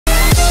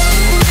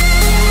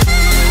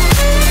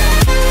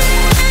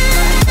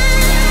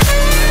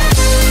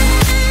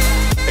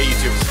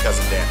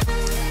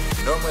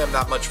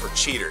not much for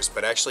cheaters,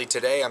 but actually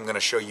today I'm going to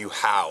show you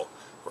how.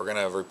 We're going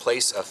to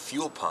replace a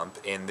fuel pump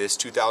in this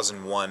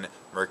 2001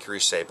 Mercury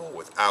Sable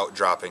without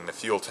dropping the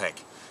fuel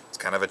tank. It's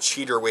kind of a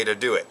cheater way to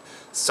do it.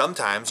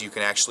 Sometimes you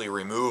can actually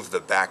remove the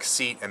back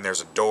seat and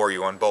there's a door,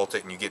 you unbolt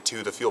it and you get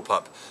to the fuel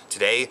pump.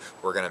 Today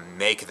we're going to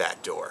make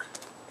that door,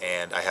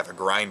 and I have a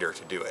grinder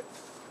to do it.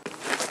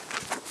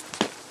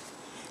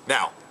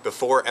 Now,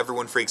 before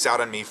everyone freaks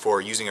out on me for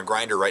using a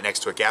grinder right next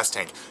to a gas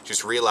tank,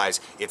 just realize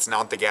it's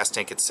not the gas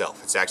tank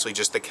itself. It's actually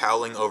just the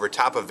cowling over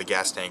top of the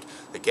gas tank.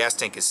 The gas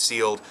tank is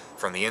sealed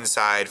from the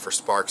inside for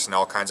sparks and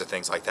all kinds of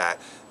things like that.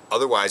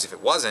 Otherwise, if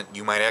it wasn't,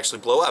 you might actually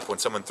blow up when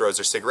someone throws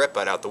their cigarette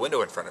butt out the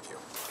window in front of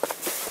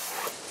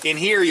you. In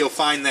here, you'll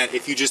find that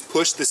if you just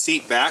push the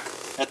seat back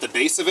at the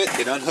base of it,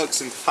 it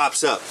unhooks and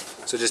pops up.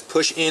 So just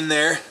push in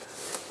there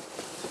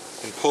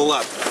and pull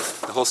up.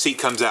 The whole seat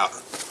comes out.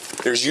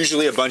 There's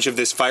usually a bunch of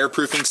this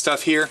fireproofing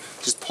stuff here.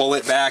 Just pull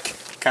it back,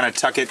 kind of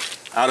tuck it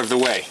out of the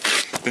way.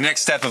 The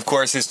next step, of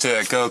course, is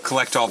to go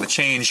collect all the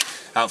change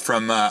out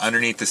from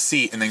underneath the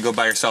seat and then go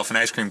buy yourself an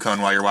ice cream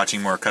cone while you're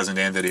watching more Cousin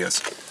Dan videos.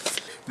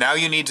 Now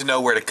you need to know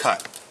where to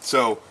cut.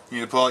 So you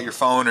need to pull out your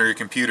phone or your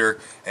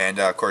computer and,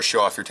 of course, show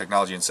off your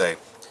technology and say,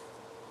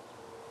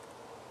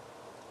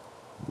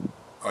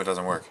 oh, it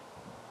doesn't work.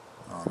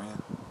 Oh,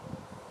 man.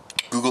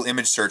 Google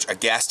image search a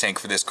gas tank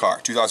for this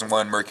car,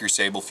 2001 Mercury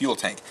Sable fuel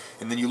tank.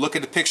 And then you look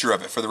at a picture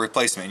of it for the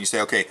replacement and you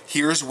say, okay,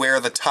 here's where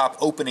the top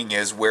opening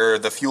is where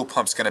the fuel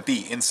pump's gonna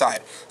be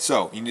inside.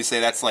 So you need to say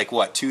that's like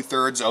what,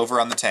 2/3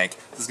 over on the tank.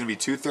 This is gonna be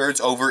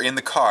 2/3 over in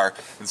the car.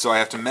 And so I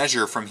have to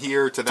measure from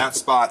here to that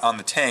spot on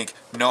the tank,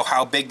 know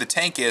how big the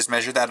tank is,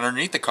 measure that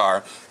underneath the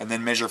car, and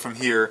then measure from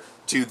here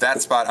to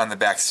that spot on the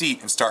back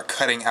seat and start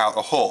cutting out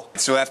a hole.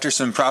 So after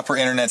some proper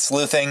internet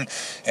sleuthing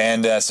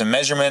and some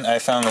measurement, I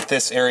found that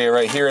this area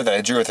right here that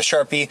I drew with a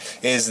Sharpie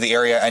is the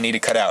area I need to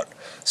cut out.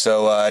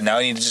 So now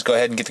I need to just go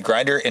ahead and get the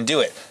grinder and do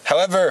it.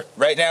 However,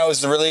 right now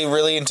is the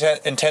really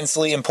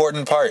intensely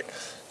important part.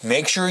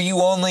 Make sure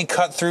you only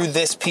cut through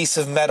this piece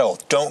of metal.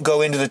 Don't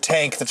go into the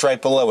tank that's right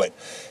below it.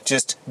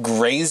 Just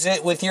graze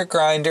it with your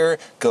grinder,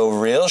 go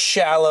real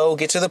shallow,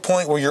 get to the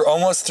point where you're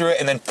almost through it,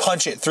 and then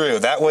punch it through.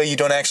 That way you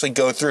don't actually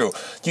go through.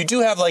 You do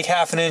have like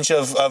half an inch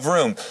of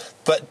room,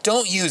 but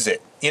don't use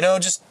it. You know,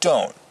 just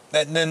don't.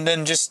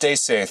 Then just stay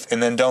safe,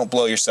 and then don't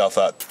blow yourself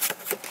up.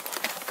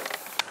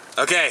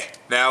 Okay,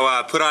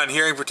 now put on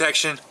hearing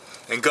protection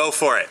and go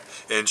for it.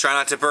 And try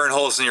not to burn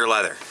holes in your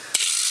leather.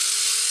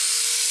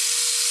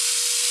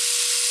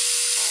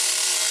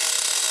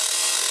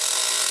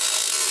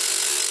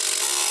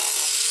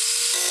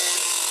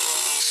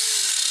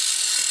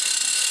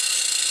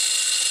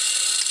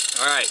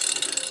 Alright,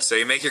 so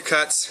you make your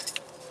cuts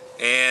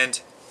and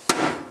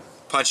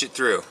punch it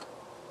through.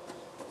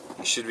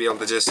 You should be able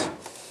to just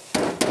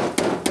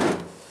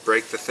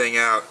break the thing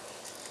out.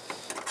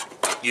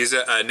 Use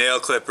a nail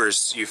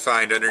clippers you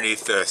find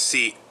underneath the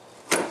seat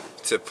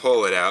to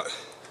pull it out.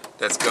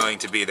 That's going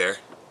to be there.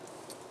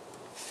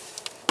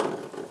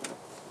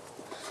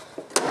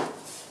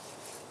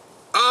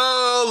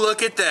 Oh,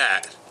 look at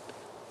that.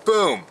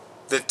 Boom.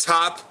 The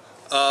top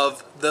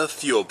of the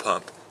fuel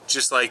pump.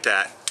 Just like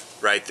that.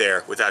 Right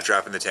there without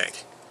dropping the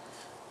tank.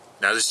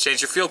 Now just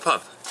change your fuel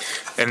pump.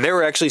 And there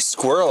were actually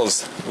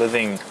squirrels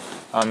living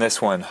on this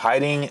one,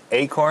 hiding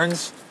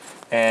acorns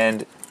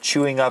and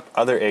chewing up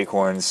other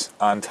acorns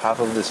on top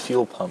of this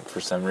fuel pump for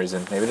some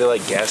reason. Maybe they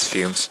like gas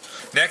fumes.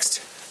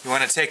 Next, you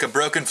want to take a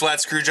broken flat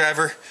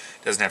screwdriver,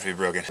 doesn't have to be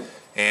broken,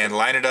 and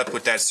line it up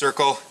with that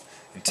circle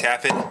and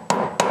tap it,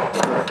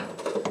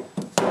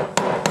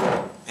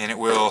 and it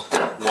will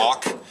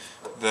walk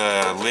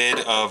the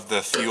lid of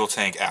the fuel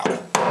tank out.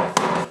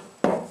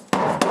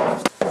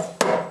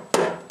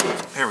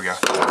 There we go.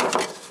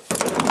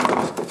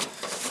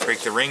 Break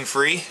the ring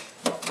free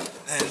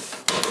and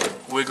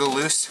wiggle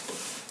loose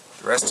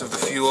the rest of the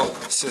fuel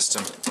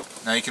system.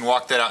 Now you can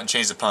walk that out and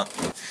change the pump.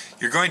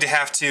 You're going to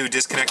have to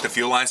disconnect the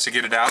fuel lines to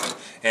get it out,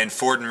 and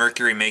Ford and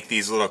Mercury make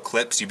these little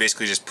clips. You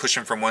basically just push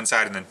them from one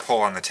side and then pull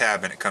on the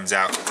tab and it comes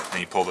out, and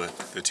you pull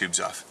the tubes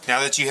off.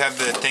 Now that you have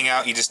the thing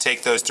out, you just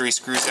take those 3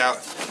 screws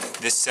out.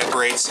 This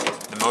separates,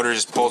 the motor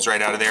just pulls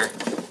right out of there,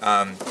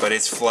 but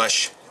it's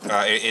flush.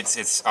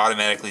 It's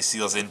automatically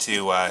seals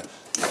into a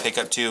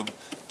pickup tube.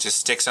 Just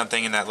stick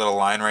something in that little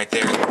line right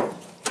there.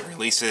 It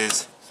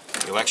releases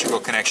the electrical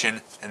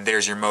connection, and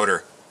there's your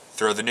motor.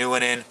 Throw the new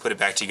one in, put it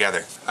back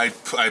together. I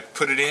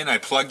put it in, I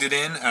plugged it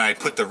in, and I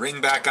put the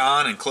ring back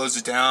on and closed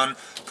it down,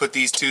 put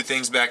these 2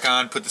 things back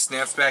on, put the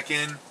snaps back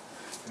in.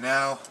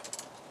 Now,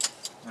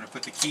 I'm gonna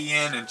put the key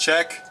in and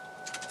check.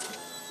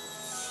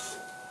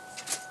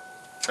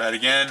 Try it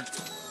again.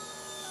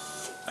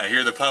 I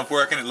hear the pump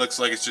working, it looks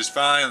like it's just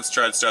fine. Let's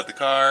try to start the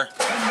car.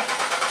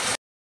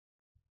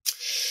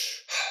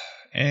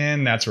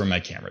 And that's where my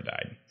camera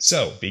died.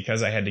 So,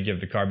 because I had to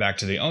give the car back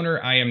to the owner,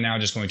 I am now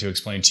just going to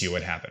explain to you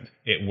what happened.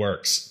 It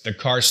works. The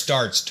car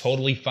starts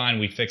totally fine.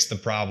 We fixed the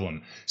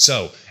problem.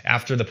 So,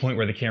 after the point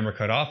where the camera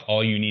cut off,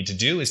 all you need to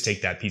do is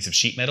take that piece of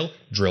sheet metal,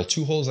 drill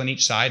 2 holes on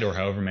each side, or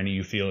however many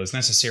you feel is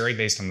necessary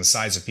based on the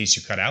size of piece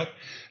you cut out.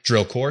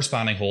 Drill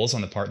corresponding holes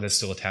on the part that's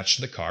still attached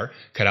to the car.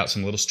 Cut out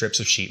some little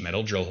strips of sheet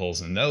metal, drill holes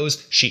in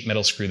those. Sheet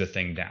metal, screw the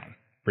thing down,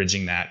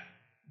 bridging that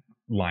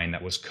line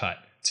that was cut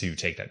to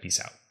take that piece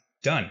out.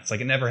 Done. It's like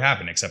it never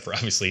happened, except for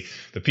obviously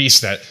the piece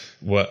that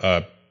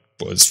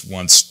was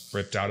once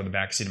ripped out of the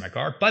back seat of my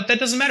car. But that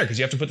doesn't matter because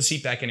you have to put the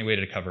seat back anyway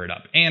to cover it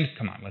up. And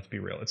come on, let's be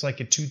real. It's like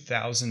a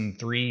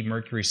 2003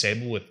 Mercury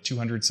Sable with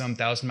 200-some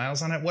thousand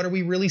miles on it. What are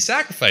we really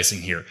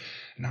sacrificing here?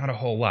 Not a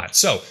whole lot.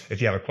 So if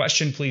you have a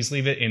question, please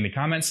leave it in the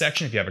comment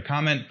section. If you have a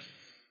comment,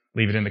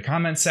 leave it in the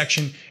comments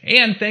section.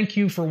 And thank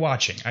you for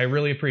watching. I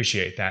really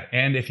appreciate that.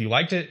 And if you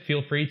liked it,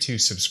 feel free to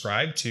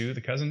subscribe to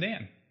The Cousin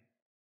Dan.